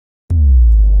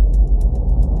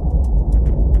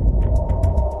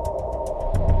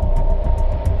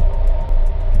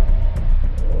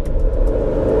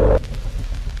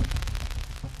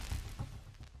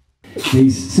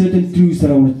there's certain truths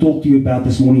that I want to talk to you about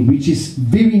this morning, which is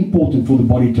very important for the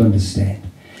body to understand.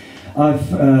 I've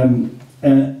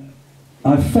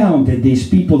found that there's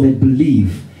people that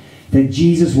believe that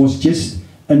Jesus was just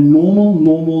a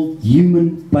normal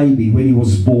human baby when he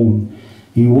was born.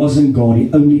 He wasn't God.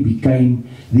 He only became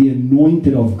the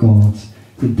anointed of God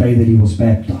the day that he was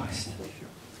baptized.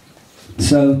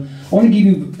 So I want to give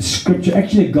you scripture.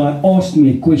 Actually, a guy asked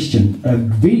me a question. A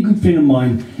very good friend of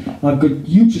mine. I've got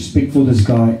huge respect for this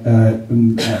guy.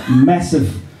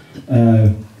 Massive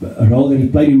role that he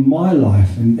played in my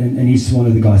life, and he's one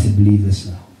of the guys that believe this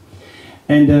now.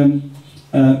 And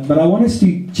but I want us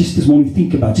to just this morning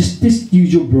think about just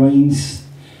use your brains,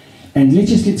 and let's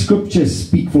just let Scripture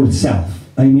speak for itself.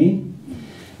 Amen.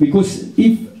 Because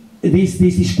if there's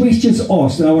these questions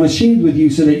asked, and I want to share it with you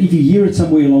so that if you hear it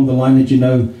somewhere along the line, that you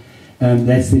know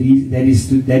that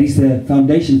is the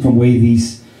foundation from where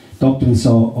these doctrines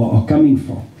are coming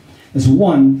from. As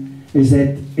one is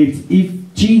that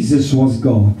if Jesus was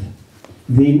God,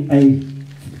 then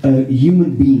a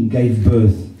human being gave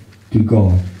birth to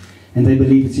God. And they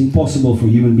believe it's impossible for a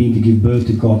human being to give birth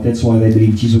to God. That's why they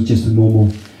believe Jesus was just a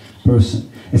normal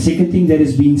person. A second thing that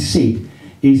has been said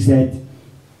is that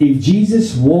if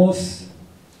Jesus was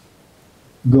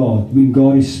God, when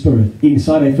God is Spirit,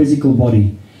 inside a physical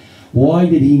body, why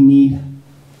did he need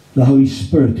the Holy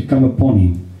Spirit to come upon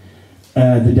him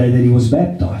the day that he was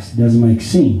baptized? It doesn't make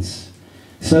sense.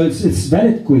 So it's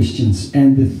valid questions.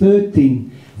 And the third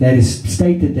thing that is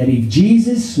stated, that if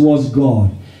Jesus was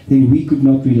God, then we could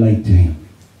not relate to him.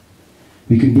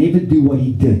 We could never do what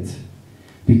he did,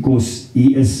 because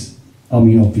he is,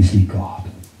 obviously God.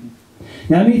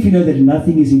 Now, how many of you know that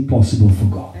nothing is impossible for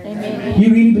God? Amen. Do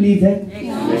you really believe that?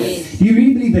 Yes. Do you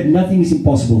really believe that nothing is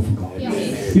impossible for God?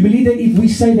 Yes. You believe that if we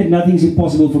say that nothing is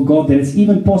impossible for God, that it's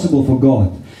even possible for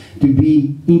God to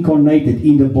be incarnated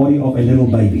in the body of a little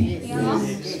baby?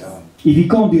 Yes. If he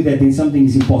can't do that, then something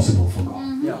is impossible for God.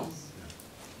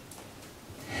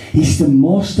 He's the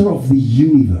master of the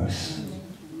universe,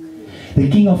 the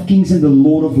King of kings and the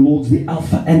Lord of lords, the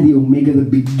Alpha and the Omega, the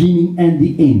beginning and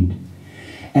the end.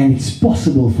 And it's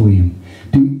possible for him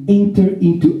to enter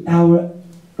into our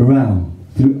realm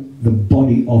through the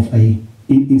body of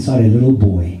inside a little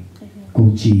boy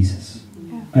called Jesus.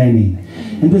 Amen.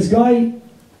 And this guy,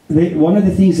 one of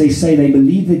the things they say, they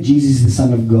believe that Jesus is the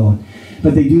Son of God,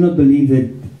 but they do not believe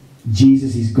that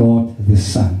Jesus is God the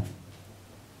Son.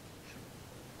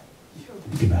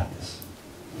 Think about this.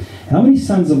 How many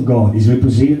sons of God is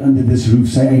represented under this roof?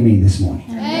 Say amen this morning.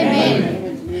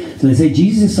 Amen. So they say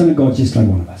Jesus is the Son of God, just like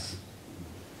one of us.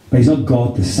 But he's not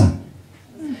God the Son.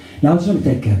 Now I just want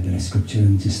to take out the scripture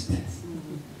and just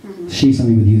share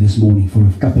something with you this morning for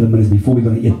a couple of minutes before we're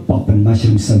going to eat pop and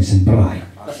mushroom sauce and braai.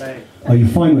 Are you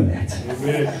fine with that?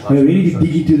 Are you ready to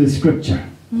dig into the scripture?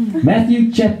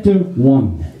 Matthew chapter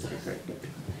 1,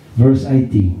 verse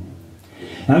 18.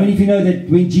 How many of you know that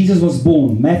when Jesus was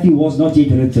born, Matthew was not yet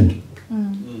written?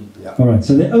 Alright,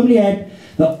 so they only had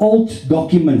the old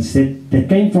documents that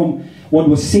came from what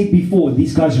was said before.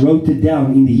 These guys wrote it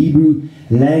down in the Hebrew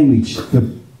language. The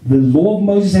law of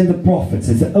Moses and the prophets.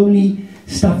 That's the only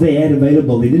stuff they had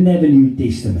available. They didn't have a New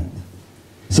Testament.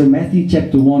 So Matthew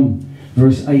chapter 1,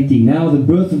 verse 18. Now the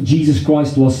birth of Jesus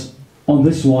Christ was on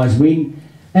this wise, when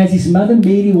as his mother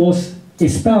Mary was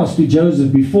espoused to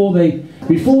Joseph, before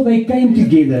they came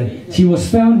together, she was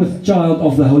found with child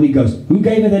of the Holy Ghost. Who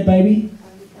gave her that baby?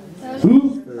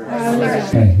 Who?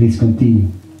 Okay, let's continue.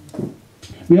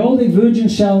 Behold, a virgin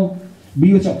shall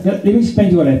be with child. Let me explain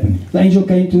to you what happened. The angel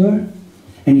came to her,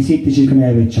 and he said that she's going to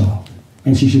have a child,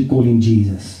 and she should call him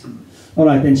Jesus. All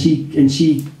right, and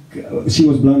she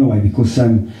was blown away, because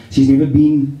she's never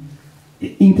been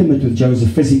intimate with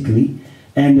Joseph physically,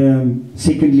 and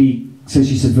secondly, so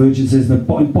she's a virgin, so it's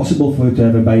impossible for her to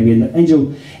have a baby. And the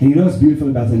angel, and you know what's beautiful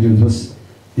about the angel?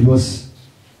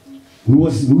 Who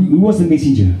was the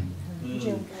messenger?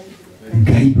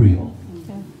 Gabriel.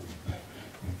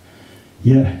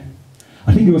 Yeah,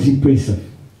 I think it was impressive.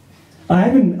 I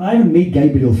haven't met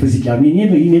Gabriel physically. I mean,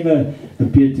 he never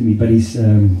appeared to me, but he's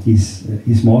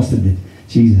mastered it,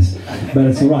 Jesus. But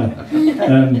it's all right.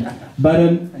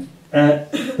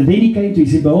 Then he came to,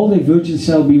 he said, behold, a virgin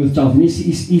shall be with child. And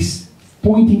he's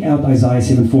pointing out Isaiah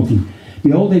 7:14.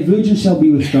 Behold, a virgin shall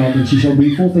be with child, and she shall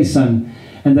bring forth a son,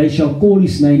 and they shall call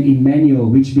his name Emmanuel,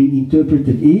 which being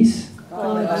interpreted is?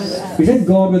 God. Is that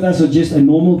God with us, or just a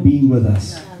normal being with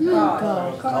us?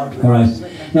 God. All right.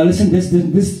 Now listen,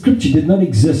 this scripture did not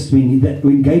exist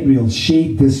when Gabriel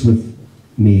shared this with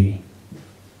Mary.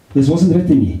 This wasn't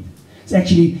written yet. It's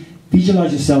actually,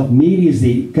 visualize yourself, Mary is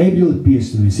there, Gabriel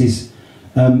appears to her and says,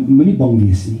 moenie bang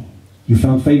wees nie. You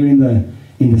found favor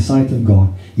in the sight of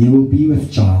God. You will be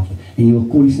with child, and you will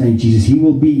call his name Jesus. He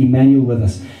will be Emmanuel with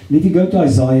us. Let you go to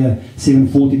Isaiah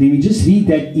 7:40. Then we just read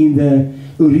that in the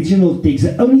original text,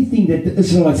 the only thing that the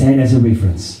Israelites had as a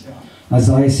reference.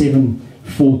 Isaiah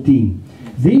 7:14.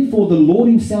 Therefore the Lord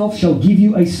himself shall give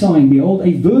you a sign. Behold,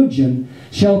 a virgin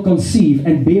shall conceive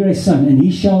and bear a son, and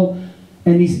he shall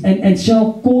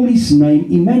shall call his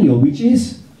name Emmanuel, which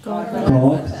is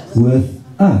God with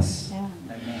us.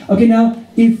 Okay, now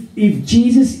if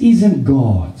Jesus isn't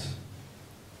God,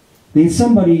 then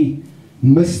somebody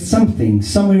missed something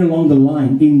somewhere along the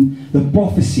line in the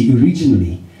prophecy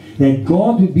originally, that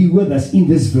God would be with us in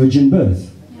this virgin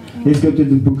birth. Let's go to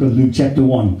the book of Luke chapter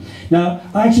 1. Now,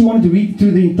 I actually wanted to read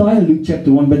through the entire Luke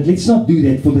chapter 1, but let's not do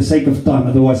that for the sake of time,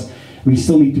 otherwise we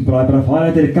still need to pray. But I've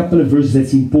highlighted a couple of verses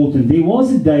that's important. There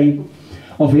was a day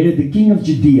of Herod, the king of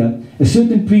Judea, a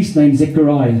certain priest named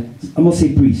Zechariah. I must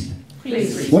say priest.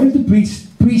 What did the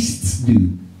priests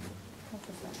do?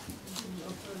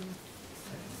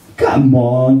 Come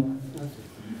on.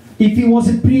 If he was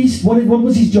a priest, what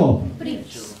was his job?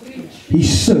 He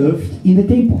served in the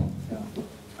temple.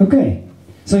 Okay.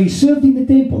 So he served in the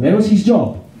temple. That was his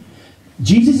job.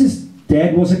 Jesus'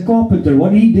 dad was a carpenter.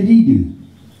 What did he do?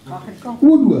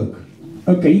 Woodwork.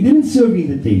 Okay, he didn't serve in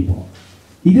the temple.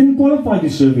 He didn't qualify to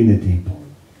serve in the temple.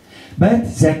 But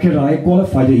Zechariah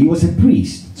qualified. He was a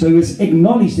priest. So he was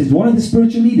acknowledged as one of the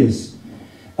spiritual leaders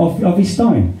of his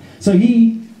time. So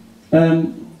he,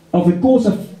 of the course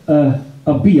of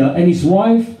Abiah, and his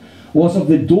wife was of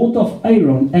the daughter of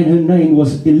Aaron, and her name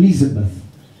was Elizabeth.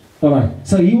 Alright,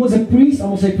 so he was a priest. I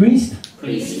will say priest.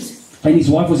 And his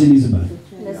wife was Elizabeth.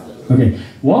 Okay,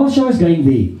 while she was going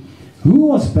there, who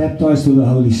was baptized with the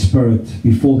Holy Spirit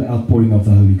before the outpouring of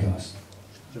the Holy Ghost?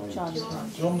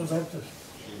 John the Baptist.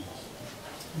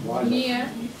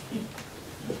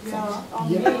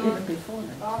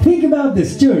 Think about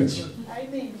this, church.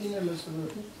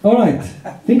 Alright,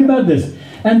 think about this.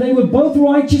 And they were both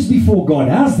righteous before God.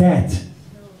 How's that?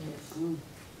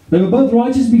 They were both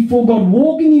righteous before God,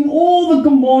 walking in all the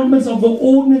commandments of the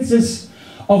ordinances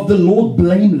of the Lord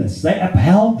blameless. They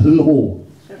upheld the law.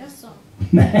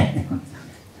 Man.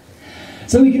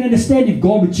 So we can understand if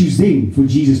God would choose them for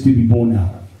Jesus to be born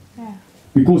out of. Yeah.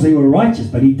 Because they were righteous,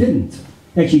 but he didn't.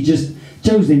 Actually just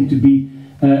chose them to be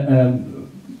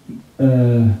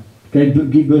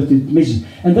give birth to messages.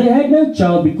 And they had no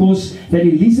child because that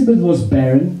Elizabeth was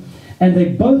barren, and they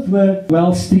both were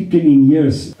well stricken in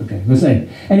years. Okay, verse 8.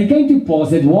 And it came to pass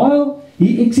that while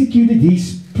he executed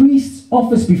his priest's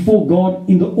office before God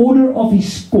in the order of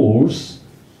his course,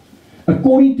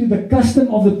 according to the custom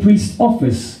of the priest's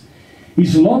office,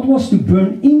 his lot was to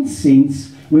burn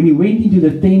incense when he went into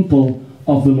the temple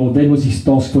of the Lord. That was his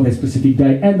task for that specific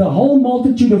day. And the whole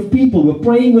multitude of people were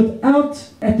praying without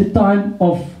at the time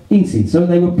of incense. So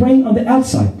they were praying on the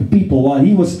outside, the people, while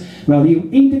he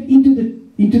entered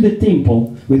into the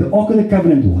temple where the Ark of the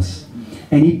Covenant was.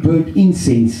 And he burned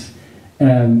incense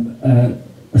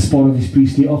as part of his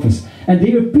priestly office. And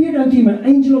there appeared unto him an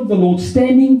angel of the Lord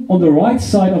standing on the right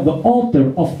side of the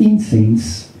altar of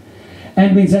incense.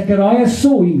 And when Zechariah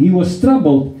saw him, he was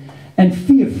troubled, and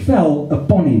fear fell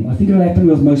upon him. I think it will happen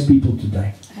with most people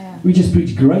today. We just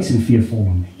preach grace and fear fall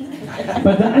on me.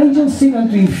 But the angel said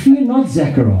unto him, Fear not,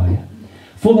 Zechariah,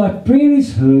 for thy prayer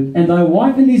is heard, and thy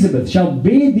wife Elizabeth shall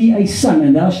bear thee a son,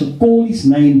 and thou shalt call his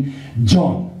name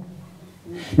John.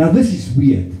 Now this is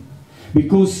weird,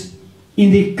 because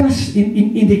in their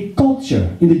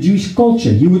culture, in the Jewish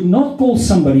culture, you would not call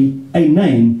somebody a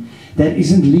name that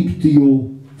isn't linked to your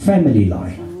family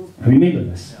line. Remember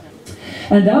this.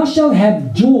 And thou shalt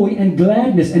have joy and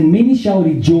gladness, and many shall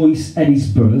rejoice at his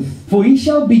birth. For he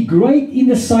shall be great in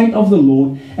the sight of the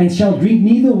Lord, and shall drink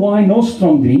neither wine nor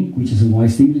strong drink, which is a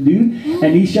wise thing to do.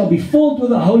 And he shall be filled with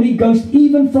the Holy Ghost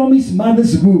even from his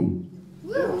mother's womb.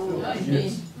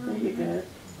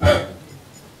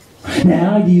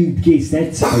 Now, how do you guess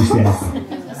that's supposed to happen?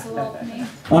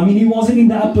 I mean, he wasn't in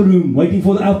the upper room waiting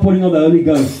for the outpouring of the Holy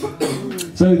Ghost.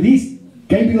 So these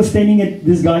Gabriel standing at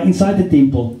this guy inside the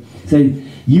temple said,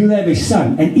 you'll have a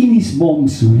son, and in his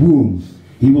mom's womb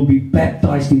he will be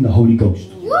baptized in the Holy Ghost.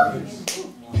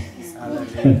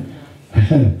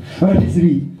 Alright, let's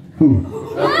read.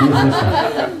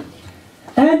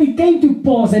 And it came to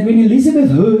pass that when Elizabeth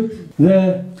heard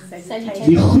the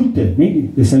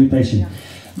groete, the salutation,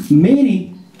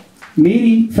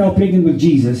 Mary fell pregnant with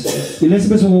Jesus.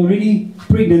 Elizabeth was already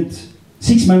pregnant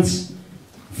 6 months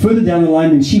further down the line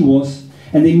than she was.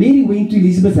 And then Mary went to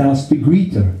Elizabeth's house to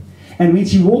greet her. And when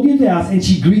she walked into the house and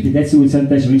she greeted, that's the word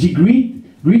salutation, when she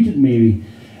greeted Mary,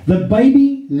 the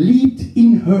baby leaped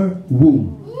in her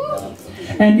womb.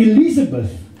 And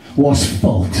Elizabeth was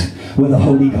filled with the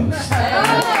Holy Ghost.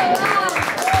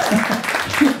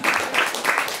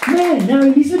 Man, now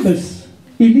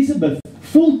Elizabeth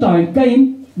full-time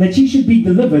came that she should be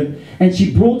delivered, and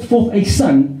she brought forth a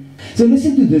son. So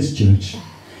listen to this, church.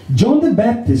 John the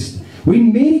Baptist,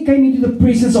 when Mary came into the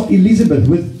presence of Elizabeth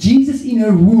with Jesus in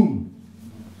her womb,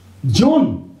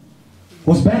 John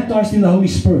was baptized in the Holy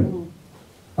Spirit.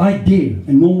 I dare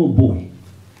a normal boy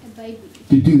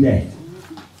to do that.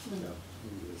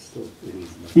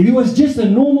 If he was just a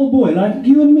normal boy like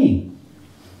you and me,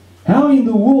 how in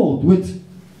the world would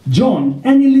John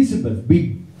and Elizabeth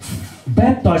be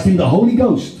baptized in the Holy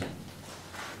Ghost?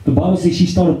 The Bible says she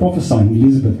started prophesying,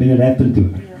 Elizabeth, when it happened to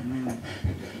her.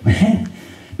 Man,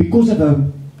 because of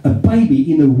a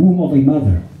baby in the womb of a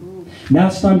mother. Now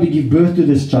it's time to give birth to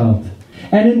this child.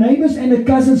 And her neighbors and her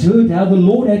cousins heard how the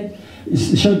Lord had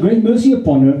showed great mercy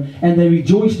upon her, and they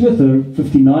rejoiced with her.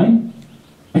 59.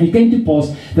 And it came to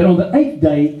pass that on the 8th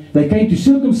day they came to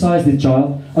circumcise the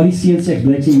child. Al die seun sê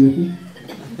blyk sien with me.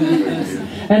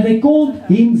 And they called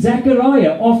him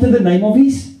Zachariah, after the name of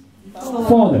his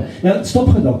father. Now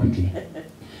stop there quickly.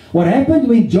 What happened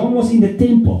when John was in the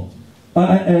temple?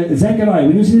 Zachariah,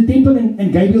 when he was in the temple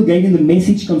and Gabriel gave him the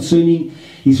message concerning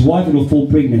his wife and will fall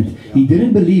pregnant, he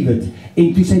didn't believe it.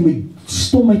 And toe sy met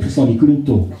stom uitgeslaan, he couldn't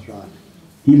talk.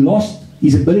 He lost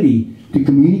his ability to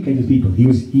communicate with people. He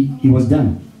was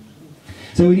done.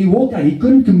 So when he walked out, he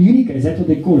couldn't communicate. Is that what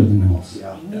they call it in the house?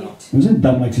 He wasn't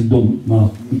dumb like so dom, maar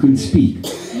he couldn't speak.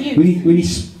 When he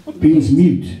was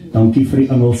mute. Dankie vir die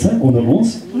Engelse onder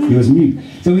ons. He was mute.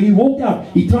 So when he walked out,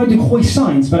 he tried to gooi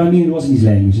signs, but I mean it wasn't his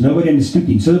language. Nobody understood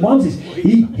him. So the Bible says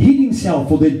he hid himself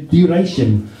for the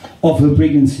duration of her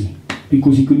pregnancy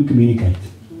because he couldn't communicate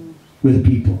with the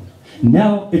people.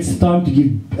 Now it's the time to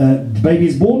give, the baby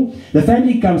is born. The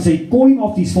family comes, say, call him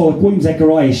after his father, call him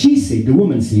Zachariah. She said, the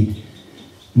woman said,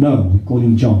 no, we call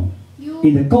him John.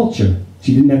 In the culture,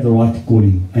 she didn't have the right to call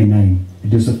him a name.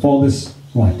 It was the father's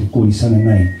right to call his son a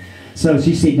name. So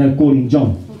she said, no, call him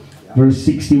John. Verse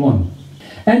 61.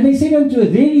 And they said unto her,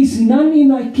 there is none in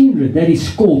thy kindred that is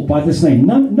called by this name.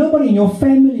 Nobody in your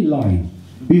family line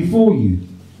before you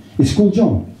is called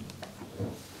John.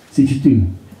 62.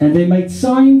 And they made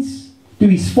signs to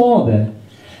his father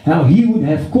how he would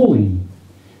have called him.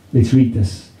 Let's read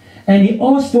this. And he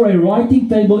asked for a writing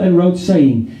table and wrote,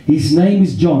 saying, his name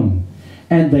is John.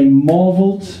 And they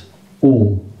marveled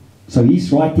all. So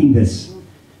he's writing this.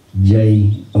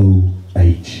 J-O-H-N.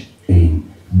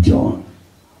 John.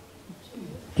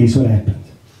 Guess what happened?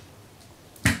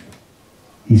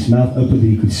 His mouth opened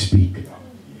and he could speak.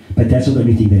 But that's not the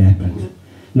only thing that happened.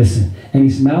 Listen. And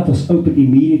his mouth was opened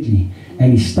immediately.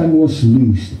 And his tongue was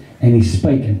loosed. And he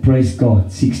spake and praised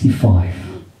God. 65.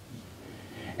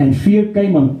 And fear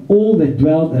came on all that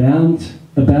dwelt around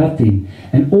about him.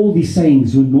 And all these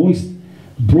sayings were noised,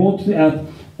 brought out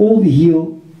all the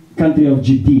hill country of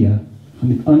Judea.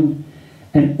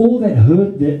 And all that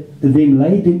heard them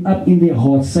laid them up in their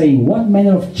hearts, saying, what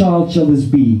manner of child shall this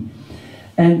be?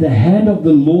 And the hand of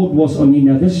the Lord was on him.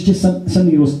 Now this is just something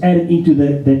that was added into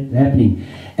that happening.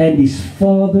 And his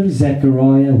father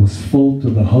Zachariah was filled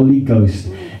with the Holy Ghost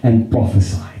and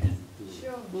prophesied.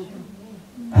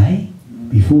 Hey?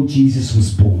 Before Jesus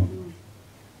was born.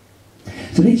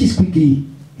 So let's just quickly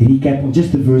recap on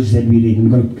just the verses that we read.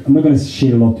 I'm not going to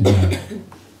share a lot today.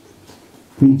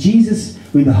 When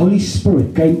the Holy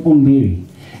Spirit came on Mary,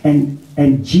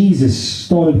 and Jesus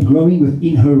started growing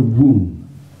within her womb,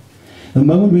 the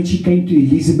moment when she came to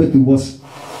Elizabeth, who was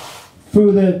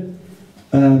further,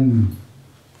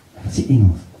 what's the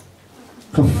Engels?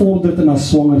 Gevorderd in haar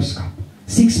swangerskap.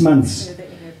 6 months.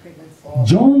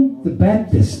 John the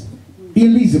Baptist,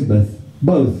 Elizabeth,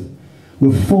 both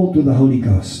were filled with the Holy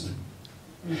Ghost.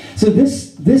 So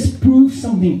this proves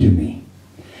something to me.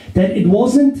 That it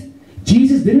wasn't,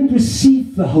 Jesus didn't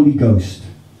receive the Holy Ghost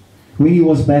when he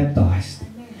was baptized.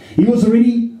 He was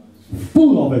already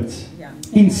full of it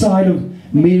inside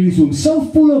of Mary's womb. So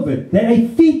full of it that a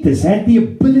fetus had the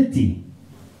ability,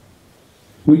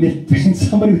 when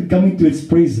somebody would come into its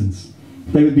presence,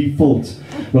 they would be filled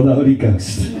with the Holy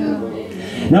Ghost.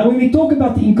 Now when we talk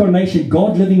about the incarnation,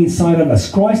 God living inside of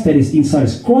us, Christ that is inside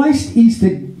us. Christ is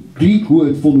the Greek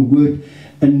word for the word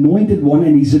anointed one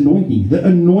and his anointing. The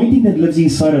anointing that lives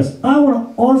inside us. I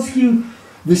want to ask you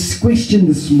this question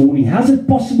this morning. How is it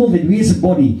possible that we as a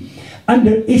body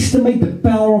underestimate the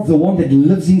power of the one that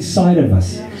lives inside of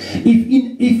us?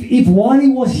 If while he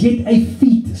was yet a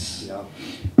fetus,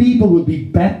 people would be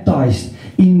baptized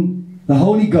in the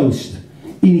Holy Ghost,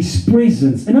 in his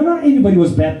presence. And not everybody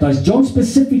was baptized. John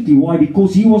specifically. Why?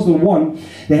 Because he was the one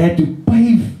that had to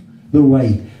pave the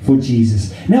way for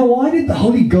Jesus. Now, why did the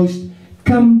Holy Ghost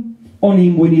come on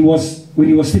him when he was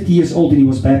 30 years old and he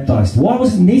was baptized? Why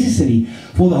was it necessary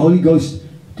for the Holy Ghost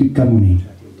to come on him?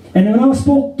 And when I was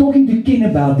talking to Ken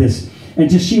about this and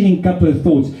just sharing a couple of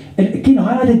thoughts, and Ken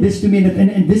highlighted this to me,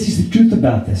 and this is the truth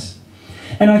about this.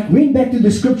 And I went back to the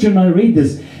scripture and I read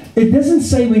this. It doesn't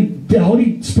say when the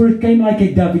Holy Spirit came like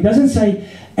a dove. It doesn't say,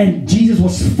 and Jesus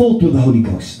was filled with the Holy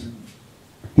Ghost.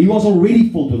 He was already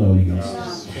filled with the Holy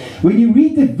Ghost. When you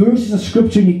read the verses of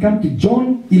scripture and you come to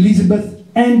John, Elizabeth,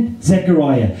 and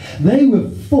Zechariah, they were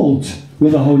filled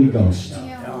with the Holy Ghost.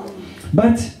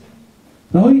 But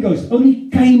the Holy Ghost only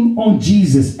came on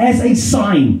Jesus as a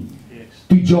sign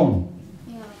to John.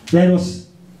 That was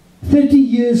 30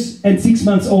 years and 6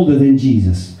 months older than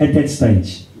Jesus at that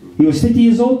stage. He was 30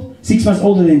 years old, 6 months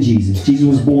older than Jesus. Jesus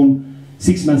was born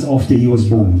 6 months after he was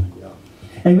born.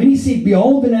 And when he said,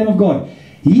 "Behold the Lamb of God,"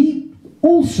 he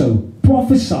also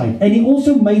prophesied, and he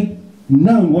also made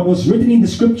known what was written in the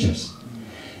scriptures.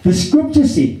 The scripture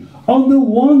said, "On the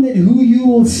one that who you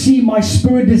will see my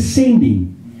spirit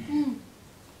descending."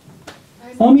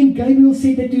 I mean, Gabriel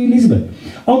said that to Elizabeth.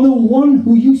 On the one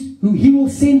who he will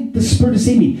send the spirit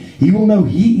descending, he will know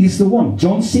he is the one.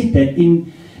 John said that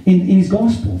in his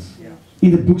Gospels,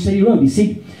 in the books that he wrote. He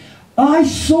said, "I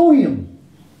saw him,"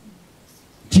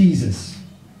 Jesus.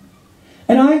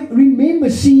 And I remember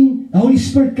seeing the Holy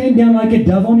Spirit came down like a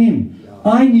dove on him.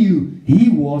 I knew he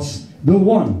was the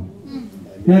one.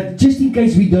 Now, just in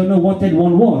case we don't know what that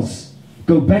one was,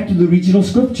 go back to the original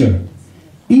scripture.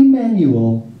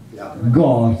 Emmanuel,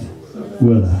 God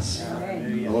with us.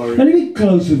 Now let me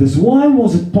close with this. Why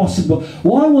was it possible?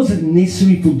 Why was it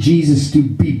necessary for Jesus to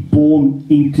be born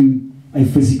into a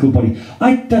physical body?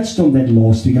 I touched on that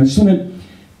last week. I just want to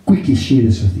quickly share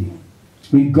this with you.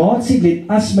 When God said, "Let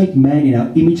us make man in our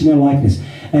image and our likeness,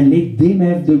 and let them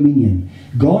have dominion,"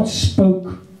 God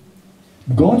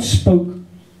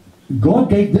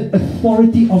gave the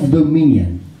authority of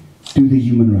dominion to the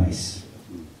human race.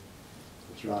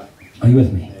 That's right. Are you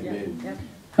with me?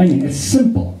 I mean, it's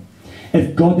simple.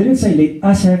 If God didn't say,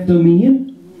 "Let us have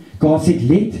dominion," God said,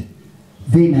 "Let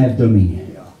them have dominion."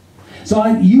 So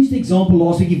I used the example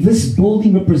last week. If this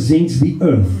building represents the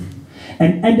earth,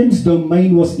 and Adam's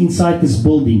domain was inside this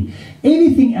building,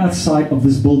 anything outside of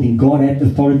this building, God had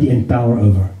authority and power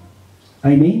over.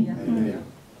 Amen? Amen.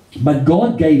 But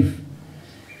God gave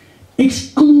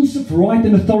exclusive right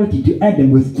and authority to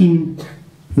Adam within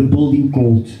the building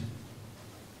called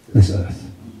this earth.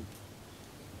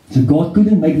 So God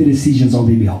couldn't make the decisions on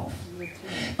their behalf.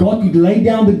 God could lay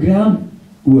down the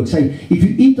groundwork, say, "If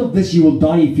you eat of this, you will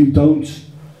die. If you don't,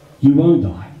 you won't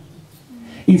die."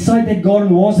 Inside that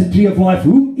garden was the tree of life.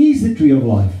 Who is the tree of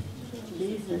life?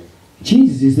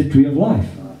 Jesus is the tree of life.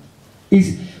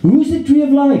 Who's the tree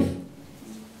of life?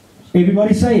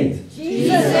 Everybody say it.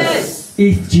 Jesus.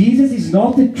 If Jesus is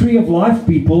not the tree of life,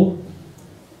 people,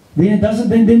 then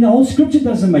the whole scripture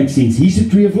doesn't make sense. He's the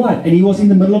tree of life, and he was in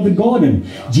the middle of the garden.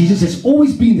 Jesus has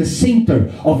always been the center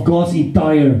of God's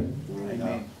entire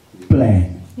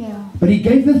plan. But he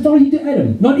gave the authority to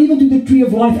Adam, not even to the tree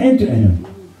of life and to Adam.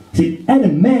 He said,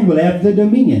 "Adam, man will have the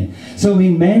dominion." So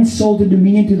when man sold the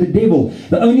dominion to the devil,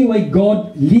 the only way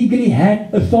God legally had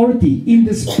authority in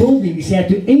this building is he had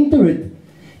to enter it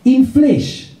in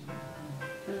flesh.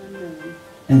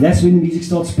 And that's when the music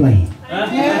starts playing.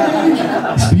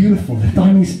 It's beautiful. The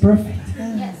timing is perfect.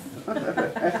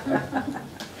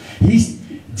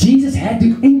 Jesus had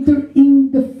to enter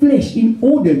in the flesh in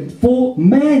order for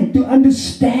man to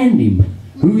understand him,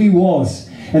 who he was,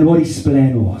 and what his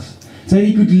plan was. So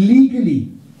he could legally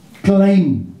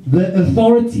claim the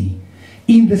authority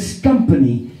in this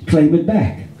company, claim it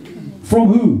back. From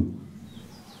who?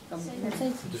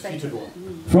 Defeated one.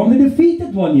 From the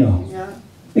defeated one, yeah.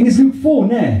 I think it's Luke 4,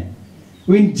 nah?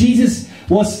 When Jesus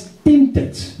was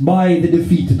tempted by the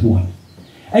defeated one.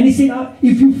 And he said,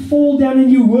 "If you fall down and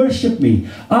you worship me,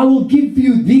 I will give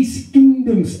you these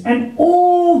kingdoms and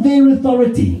all their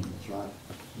authority."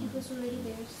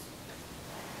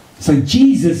 So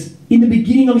Jesus, in the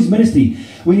beginning of his ministry,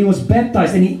 when he was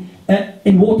baptized and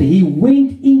in water, he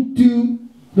went into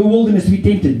the wilderness to be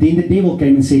tempted. Then the devil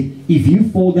came and said, "If you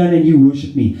fall down and you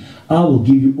worship me, I will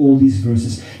give you all these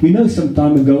verses." You know, some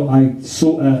time ago, I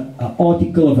saw an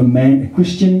article of a man, a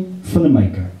Christian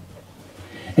filmmaker.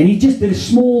 And he just did a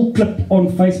small clip on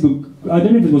Facebook. I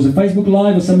don't know if it was a Facebook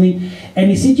Live or something. And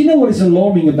he said, "You know what is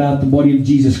alarming about the body of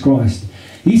Jesus Christ?"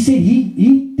 He said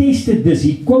he tested this.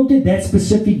 He quoted that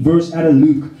specific verse out of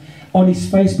Luke on his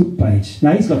Facebook page.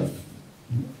 Now, he's got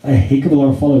a heck of a lot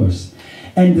of followers.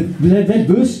 And that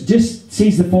verse just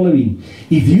says the following: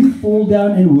 if you fall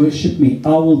down and worship me, I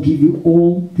will give you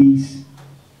all these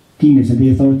kingdoms and the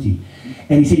authority.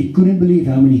 And he said he couldn't believe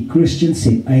how many Christians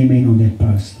said amen on that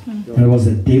post. And it was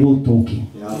the devil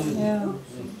talking. Yeah.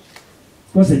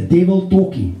 It was the devil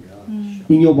talking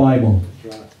in your Bible.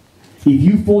 If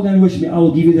you fall down and worship me, I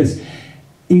will give you this.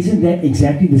 Isn't that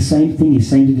exactly the same thing he's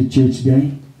saying to the church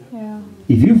today? Yeah.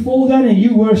 If you fall down and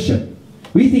you worship,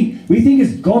 we think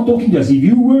it's God talking to us. If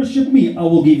you worship me, I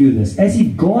will give you this. As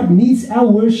if God needs our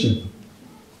worship.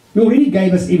 He already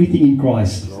gave us everything in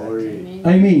Christ. Glory.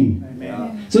 Amen.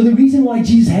 Amen. So the reason why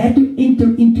Jesus had to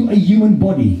enter into a human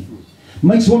body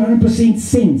makes 100%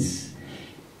 sense.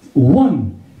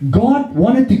 One, God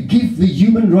wanted to give the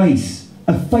human race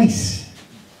a face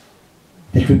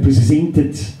that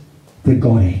represented the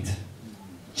Godhead,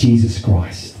 Jesus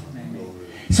Christ.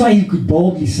 So you could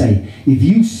boldly say, if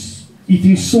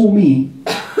you saw me,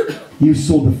 you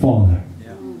saw the Father.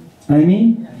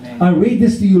 Amen? I read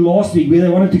this to you last week where they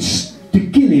wanted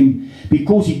to kill him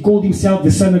because he called himself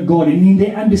the Son of God. And in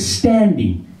their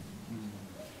understanding,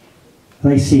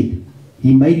 they said,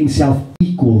 he made himself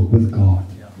equal with God.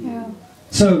 Yeah.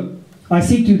 So I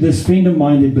said to this friend of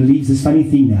mine that believes this funny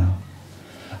thing now,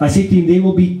 I said to him, there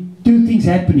will be two things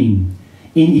happening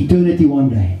in eternity one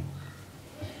day.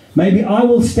 Maybe I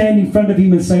will stand in front of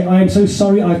him and say, I am so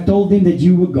sorry I told them that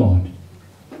you were God.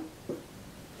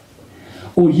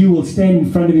 Or you will stand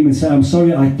in front of him and say, I'm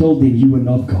sorry I told them you were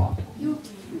not God.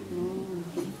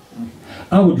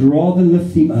 I would rather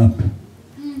lift him up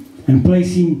and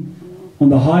place him on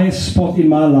the highest spot in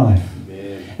my life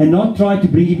and not try to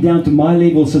bring him down to my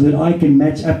level so that I can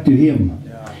match up to him.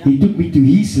 He took me to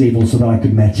his level so that I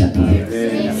could match up to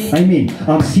him. Amen.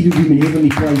 I'm seated with him in heavenly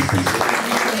places.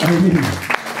 Amen.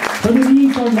 So the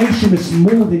reincarnation is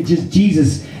more than just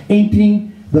Jesus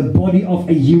entering the body of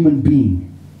a human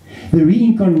being. The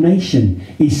reincarnation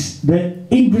is the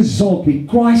end result where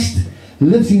Christ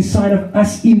lives inside of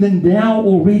us even now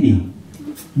already.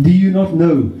 Do you not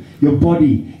know your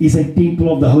body is a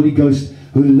temple of the Holy Ghost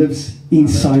who lives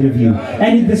inside of you?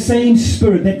 And in the same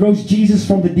Spirit that rose Jesus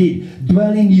from the dead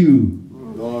dwell in you,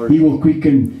 He will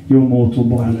quicken your mortal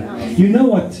body. You know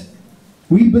what?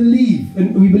 We believe,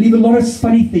 and we believe a lot of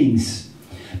funny things.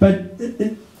 But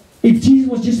if Jesus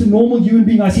was just a normal human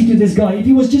being, I say to this guy, if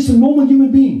he was just a normal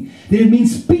human being, then it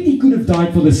means Pity could have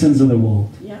died for the sins of the world.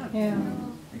 Yeah.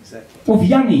 Exactly. Of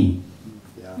Yanni.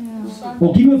 Yeah.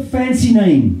 Or give him a fancy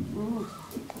name.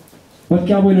 What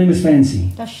cowboy name is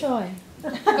fancy? Tashoy.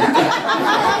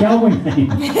 Cowboy name.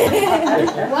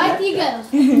 White eagle.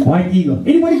 White eagle.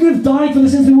 Anybody could have died for the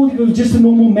sins of the world if he was just a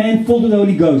normal man filled with the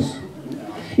Holy Ghost.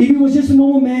 If he was just a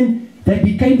normal man that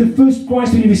became the first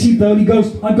Christ when he received the Holy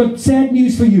Ghost, I've got sad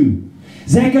news for you.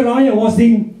 Zechariah was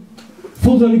then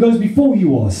full of the Holy Ghost before he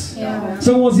was. Yeah.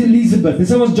 So was Elizabeth, and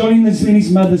so was John in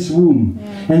his mother's womb.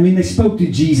 Yeah. And when they spoke to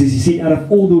Jesus, he said, out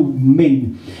of all the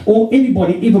men, or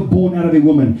everybody ever born out of a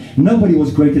woman, nobody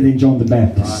was greater than John the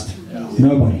Baptist.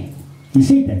 Nobody. He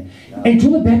said that. And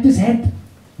John the Baptist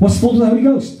was full of the Holy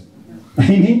Ghost.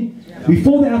 Amen?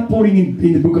 Before the outpouring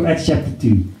in the book of Acts chapter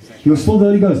 2, he was full of the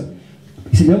Holy Ghost.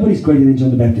 He said, nobody's greater than John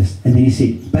the Baptist. And then he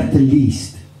said, but the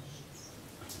least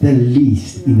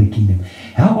in the kingdom.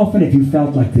 How often have you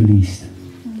felt like the least?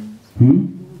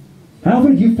 How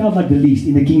often have you felt like the least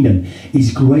in the kingdom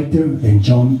is greater than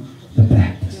John the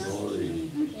Baptist?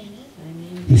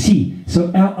 You see,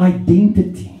 so our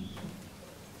identity,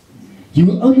 you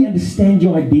will only understand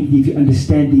your identity if you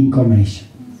understand the incarnation.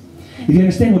 If you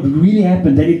understand what really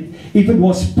happened, that if it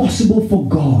was possible for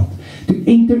God to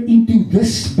enter into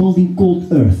this building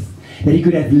called earth, that he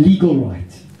could have legal right.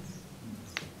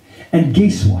 And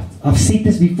guess what? I've said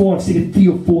this before, I've said it 3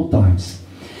 or 4 times.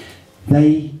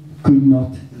 They could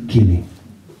not kill him.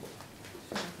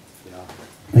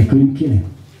 They couldn't kill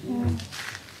him.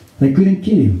 They couldn't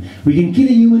kill him. We can kill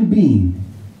a human being.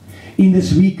 In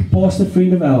this week, pastor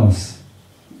friend of ours,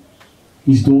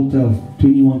 his daughter of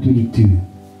 21, 22,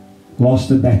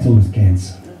 lost a battle with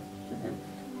cancer.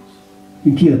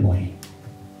 You can kill a body.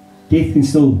 Death can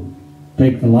still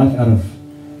take the life out of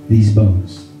these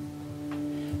bones.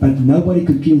 But nobody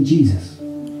could kill Jesus.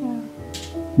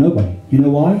 Nobody. You know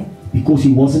why? Because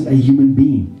he wasn't a human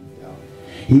being.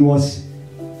 He was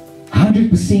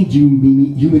 100%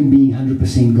 human being,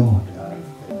 100% God.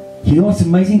 You know what's the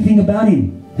amazing thing about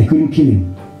him? They couldn't kill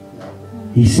him.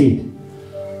 He said,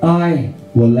 I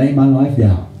will lay my life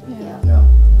down.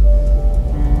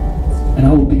 And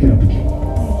I will pick it up again.